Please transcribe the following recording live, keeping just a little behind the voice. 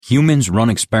Humans run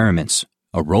experiments.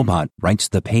 A robot writes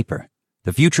the paper.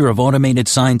 The future of automated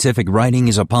scientific writing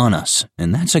is upon us,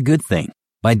 and that's a good thing.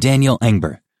 By Daniel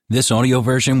Engber. This audio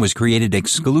version was created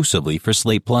exclusively for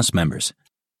Slate Plus members.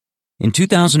 In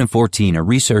 2014, a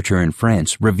researcher in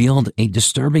France revealed a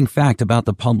disturbing fact about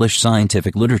the published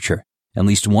scientific literature. At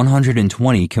least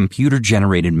 120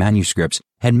 computer-generated manuscripts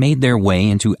had made their way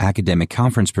into academic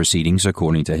conference proceedings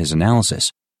according to his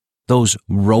analysis. Those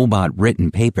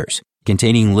robot-written papers,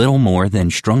 containing little more than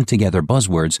strung-together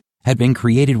buzzwords, had been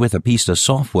created with a piece of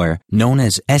software known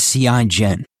as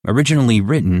SCIgen, originally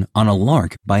written on a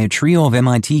lark by a trio of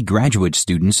MIT graduate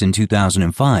students in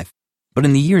 2005. But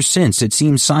in the years since, it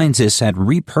seems scientists had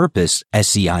repurposed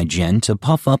SCIgen to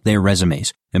puff up their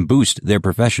resumes and boost their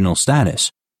professional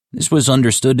status. This was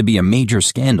understood to be a major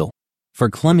scandal. For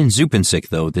Clemens Zupancic,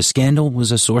 though, the scandal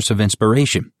was a source of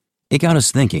inspiration. It got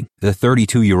us thinking. The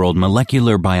 32-year-old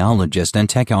molecular biologist and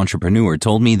tech entrepreneur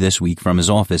told me this week from his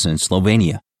office in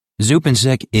Slovenia.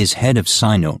 Zupancic is head of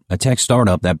SciNote, a tech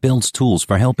startup that builds tools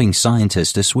for helping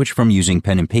scientists to switch from using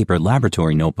pen and paper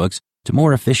laboratory notebooks to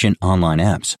more efficient online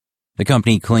apps. The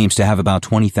company claims to have about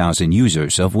 20,000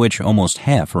 users, of which almost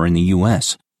half are in the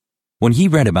U.S. When he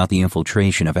read about the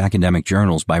infiltration of academic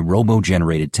journals by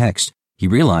robo-generated text, he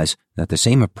realized that the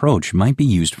same approach might be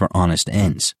used for honest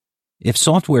ends. If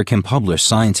software can publish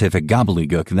scientific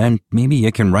gobbledygook, then maybe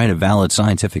it can write a valid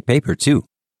scientific paper too.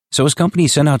 So his company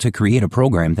set out to create a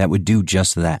program that would do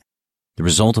just that. The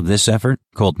result of this effort,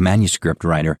 called Manuscript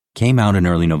Writer, came out in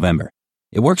early November.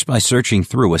 It works by searching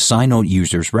through a SciNote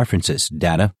user's references,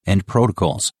 data, and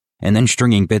protocols, and then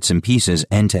stringing bits and pieces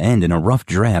end-to-end in a rough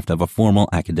draft of a formal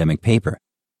academic paper.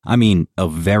 I mean, a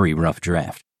very rough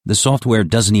draft. The software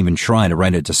doesn't even try to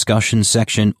write a discussion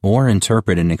section or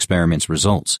interpret an experiment's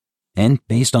results. And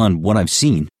based on what I've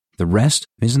seen, the rest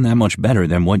isn't that much better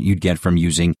than what you'd get from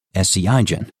using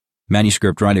SCIgen.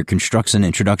 Manuscript Writer constructs an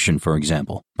introduction, for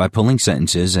example, by pulling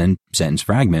sentences and sentence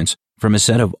fragments from a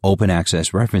set of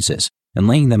open-access references and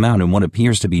laying them out in what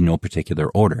appears to be no particular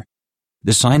order.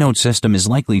 The SciNote system is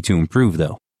likely to improve,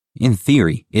 though. In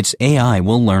theory, its AI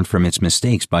will learn from its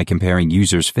mistakes by comparing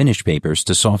users' finished papers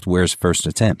to software's first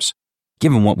attempts.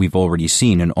 Given what we've already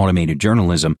seen in automated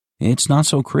journalism, it's not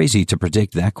so crazy to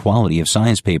predict that quality of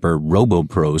science paper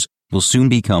robo-prose will soon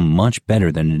become much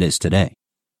better than it is today.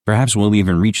 Perhaps we'll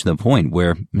even reach the point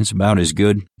where it's about as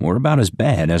good or about as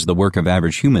bad as the work of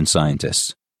average human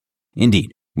scientists.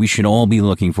 Indeed, we should all be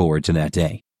looking forward to that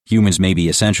day. Humans may be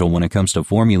essential when it comes to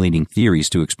formulating theories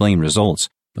to explain results,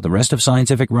 but the rest of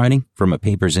scientific writing, from a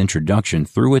paper's introduction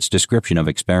through its description of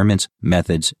experiments,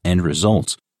 methods, and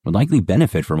results, would likely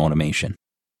benefit from automation.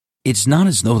 It's not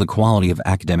as though the quality of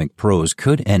academic prose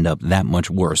could end up that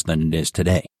much worse than it is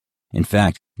today. In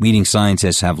fact, leading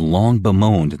scientists have long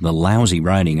bemoaned the lousy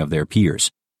writing of their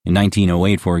peers. In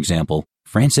 1908, for example,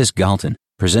 Francis Galton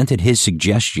presented his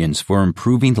suggestions for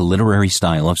improving the literary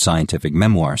style of scientific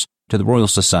memoirs to the Royal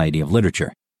Society of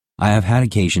Literature. I have had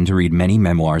occasion to read many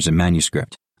memoirs in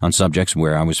manuscript on subjects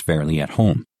where I was fairly at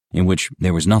home, in which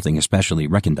there was nothing especially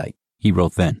recondite, he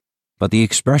wrote then. But the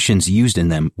expressions used in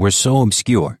them were so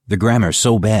obscure, the grammar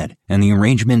so bad, and the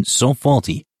arrangement so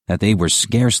faulty that they were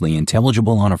scarcely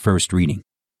intelligible on a first reading.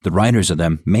 The writers of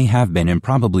them may have been and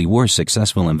probably were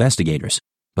successful investigators,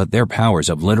 but their powers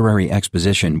of literary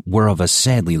exposition were of a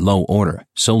sadly low order,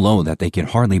 so low that they could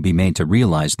hardly be made to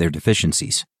realize their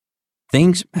deficiencies.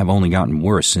 Things have only gotten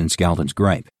worse since Galton's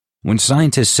gripe. When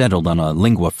scientists settled on a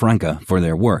lingua franca for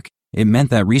their work, it meant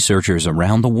that researchers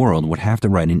around the world would have to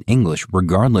write in English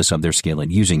regardless of their skill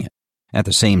at using it. At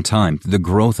the same time, the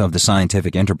growth of the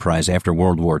scientific enterprise after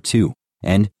World War II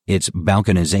and its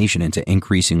balkanization into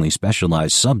increasingly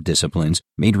specialized subdisciplines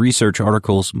made research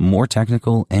articles more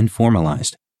technical and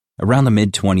formalized. Around the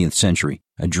mid-20th century,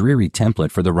 a dreary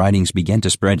template for the writings began to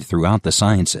spread throughout the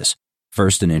sciences.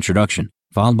 First an introduction,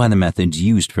 followed by the methods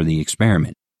used for the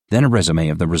experiment, then a resume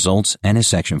of the results and a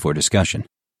section for discussion.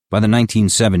 By the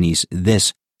 1970s,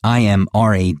 this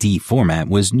IMRAD format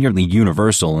was nearly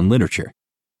universal in literature.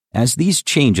 As these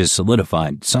changes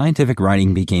solidified, scientific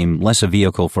writing became less a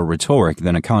vehicle for rhetoric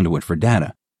than a conduit for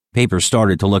data. Papers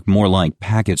started to look more like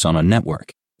packets on a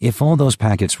network, if all those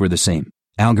packets were the same,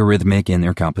 algorithmic in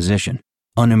their composition,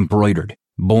 unembroidered,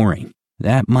 boring.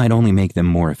 That might only make them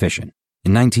more efficient.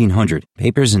 In 1900,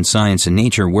 papers in Science and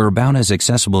Nature were about as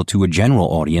accessible to a general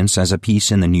audience as a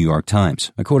piece in the New York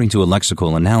Times, according to a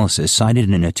lexical analysis cited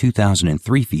in a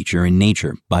 2003 feature in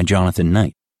Nature by Jonathan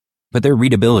Knight. But their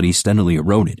readability steadily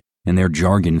eroded, and their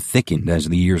jargon thickened as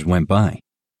the years went by.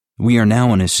 We are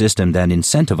now in a system that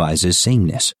incentivizes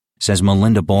sameness, says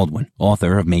Melinda Baldwin,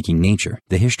 author of Making Nature,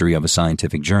 The History of a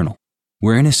Scientific Journal.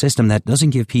 We're in a system that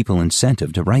doesn't give people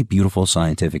incentive to write beautiful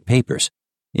scientific papers.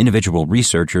 Individual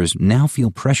researchers now feel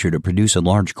pressure to produce a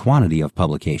large quantity of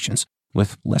publications,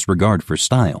 with less regard for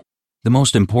style. The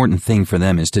most important thing for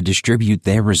them is to distribute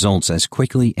their results as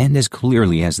quickly and as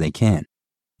clearly as they can.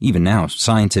 Even now,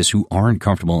 scientists who aren't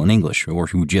comfortable in English or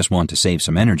who just want to save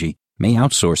some energy may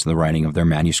outsource the writing of their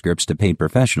manuscripts to paid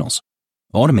professionals.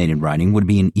 Automated writing would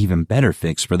be an even better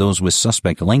fix for those with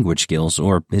suspect language skills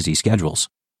or busy schedules.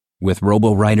 With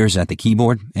robo-writers at the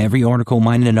keyboard, every article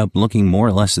might end up looking more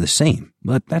or less the same,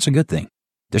 but that's a good thing.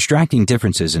 Distracting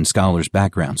differences in scholars'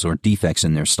 backgrounds or defects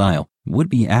in their style would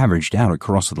be averaged out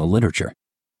across the literature.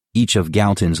 Each of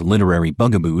Galton's literary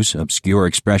bugaboos, obscure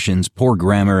expressions, poor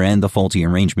grammar, and the faulty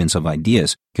arrangements of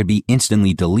ideas could be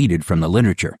instantly deleted from the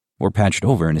literature or patched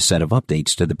over in a set of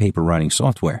updates to the paper writing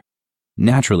software.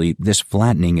 Naturally, this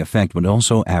flattening effect would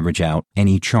also average out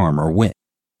any charm or wit.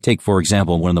 Take, for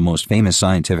example, one of the most famous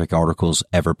scientific articles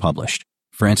ever published,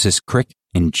 Francis Crick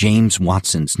and James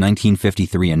Watson's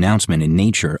 1953 announcement in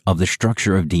Nature of the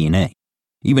structure of DNA.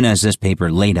 Even as this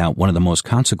paper laid out one of the most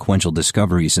consequential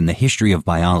discoveries in the history of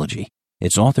biology,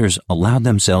 its authors allowed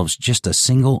themselves just a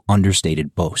single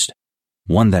understated boast,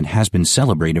 one that has been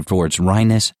celebrated for its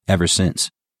wryness ever since.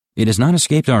 It has not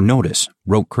escaped our notice,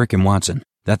 wrote Crick and Watson,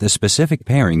 that the specific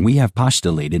pairing we have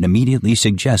postulated immediately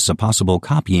suggests a possible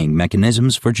copying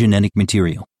mechanisms for genetic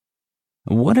material.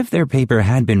 What if their paper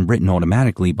had been written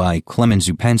automatically by Clemens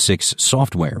Zupančic's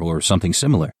software or something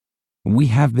similar? We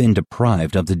have been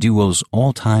deprived of the duo's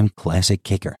all-time classic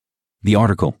kicker. The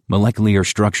article, Molecular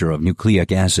Structure of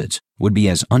Nucleic Acids, would be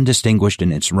as undistinguished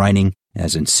in its writing,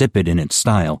 as insipid in its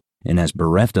style, and as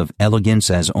bereft of elegance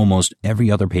as almost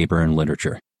every other paper in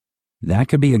literature. That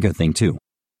could be a good thing too.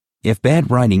 If bad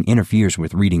writing interferes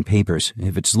with reading papers,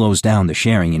 if it slows down the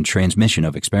sharing and transmission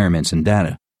of experiments and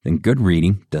data, then good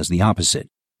reading does the opposite.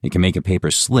 It can make a paper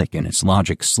slick and its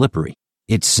logic slippery.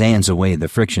 It sands away the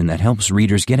friction that helps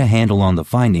readers get a handle on the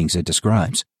findings it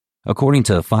describes. According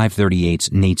to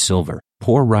 538's Nate Silver,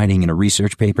 poor writing in a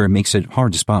research paper makes it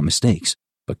hard to spot mistakes,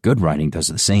 but good writing does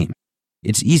the same.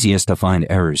 It's easiest to find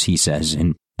errors, he says,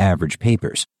 in average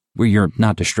papers, where you're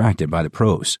not distracted by the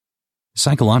prose.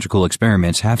 Psychological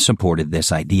experiments have supported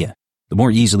this idea. The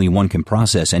more easily one can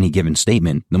process any given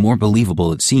statement, the more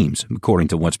believable it seems, according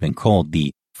to what's been called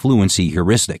the fluency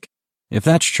heuristic. If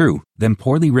that's true, then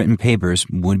poorly written papers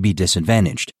would be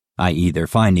disadvantaged, i.e. their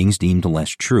findings deemed less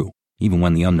true, even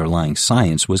when the underlying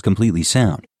science was completely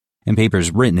sound. And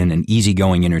papers written in an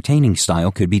easygoing, entertaining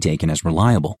style could be taken as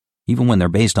reliable, even when they're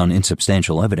based on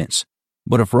insubstantial evidence.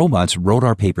 But if robots wrote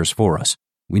our papers for us,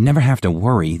 we'd never have to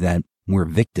worry that we're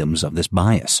victims of this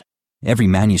bias. Every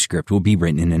manuscript will be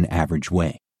written in an average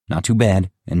way, not too bad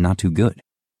and not too good.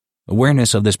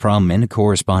 Awareness of this problem and a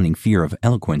corresponding fear of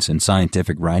eloquence in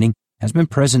scientific writing has been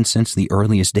present since the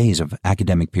earliest days of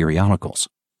academic periodicals.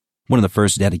 One of the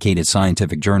first dedicated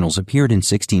scientific journals appeared in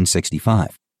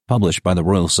 1665, published by the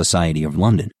Royal Society of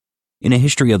London. In a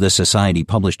history of the society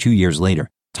published 2 years later,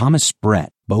 Thomas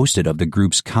Sprat boasted of the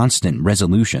group's constant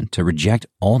resolution to reject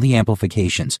all the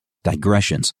amplifications,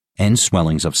 digressions, and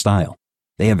swellings of style.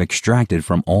 They have extracted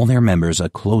from all their members a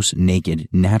close, naked,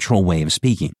 natural way of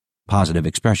speaking, positive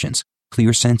expressions,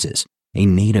 clear senses, a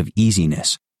native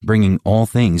easiness, bringing all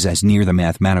things as near the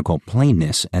mathematical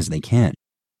plainness as they can.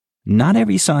 Not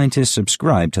every scientist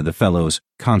subscribed to the fellow's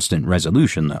constant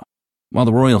resolution, though. While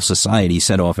the Royal Society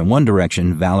set off in one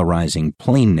direction, valorizing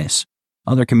plainness,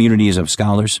 other communities of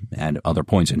scholars, at other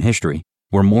points in history,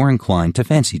 were more inclined to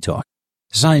fancy talk.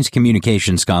 Science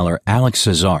communication scholar Alex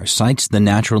Cesar cites the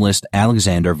naturalist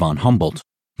Alexander von Humboldt.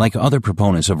 Like other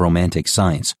proponents of romantic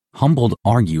science, Humboldt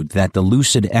argued that the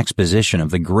lucid exposition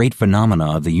of the great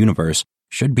phenomena of the universe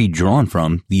should be drawn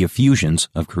from the effusions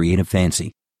of creative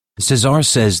fancy. Cesar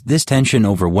says this tension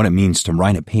over what it means to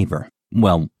write a paper,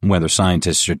 well, whether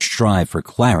scientists should strive for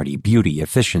clarity, beauty,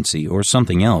 efficiency, or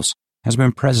something else, has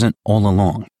been present all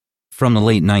along. From the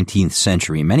late 19th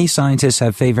century, many scientists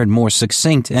have favored more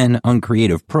succinct and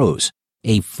uncreative prose,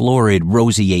 a florid,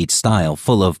 roseate style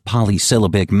full of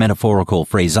polysyllabic metaphorical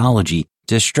phraseology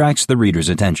distracts the reader's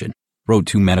attention, wrote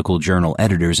two medical journal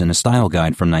editors in a style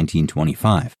guide from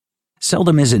 1925.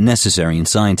 Seldom is it necessary in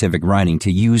scientific writing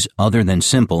to use other than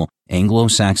simple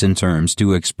Anglo-Saxon terms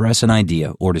to express an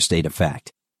idea or to state a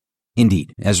fact.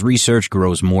 Indeed, as research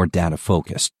grows more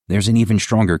data-focused, there's an even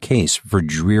stronger case for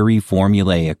dreary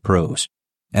formulaic prose.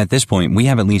 At this point, we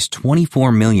have at least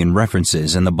 24 million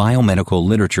references in the biomedical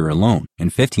literature alone,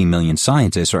 and 15 million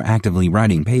scientists are actively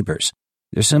writing papers.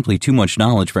 There's simply too much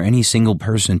knowledge for any single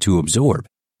person to absorb,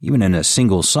 even in a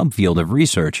single subfield of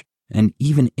research, and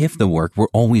even if the work were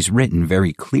always written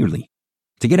very clearly.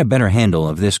 To get a better handle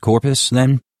of this corpus,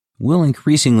 then, we'll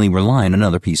increasingly rely on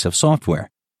another piece of software,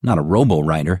 not a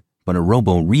robo-writer, but a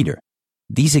robo-reader.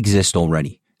 These exist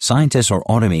already. Scientists are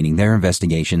automating their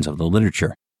investigations of the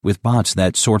literature with bots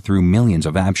that sort through millions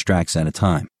of abstracts at a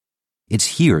time.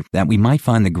 It's here that we might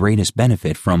find the greatest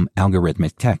benefit from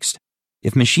algorithmic text.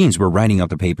 If machines were writing up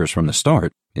the papers from the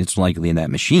start, it's likely that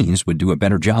machines would do a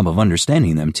better job of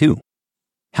understanding them too.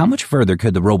 How much further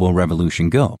could the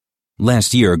robo-revolution go?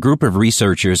 Last year, a group of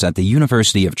researchers at the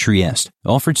University of Trieste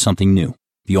offered something new,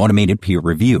 the automated peer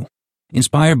review.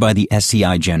 Inspired by the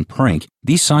SCIgen prank,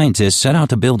 these scientists set out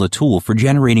to build a tool for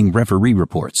generating referee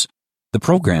reports. The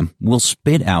program will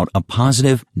spit out a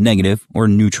positive, negative, or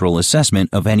neutral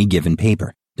assessment of any given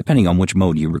paper, depending on which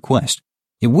mode you request.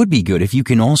 It would be good if you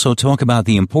can also talk about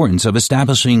the importance of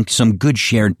establishing some good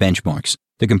shared benchmarks,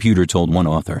 the computer told one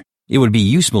author. It would be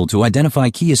useful to identify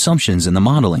key assumptions in the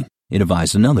modeling, it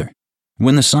advised another.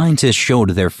 When the scientists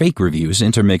showed their fake reviews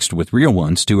intermixed with real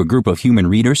ones to a group of human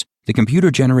readers, the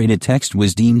computer-generated text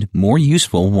was deemed more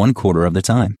useful 1/4 of the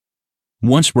time.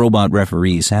 Once robot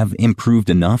referees have improved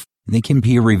enough, they can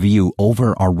peer review over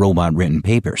our robot-written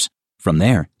papers. From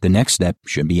there, the next step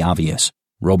should be obvious.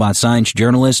 Robot science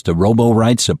journalists to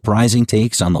robo-write surprising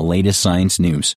takes on the latest science news.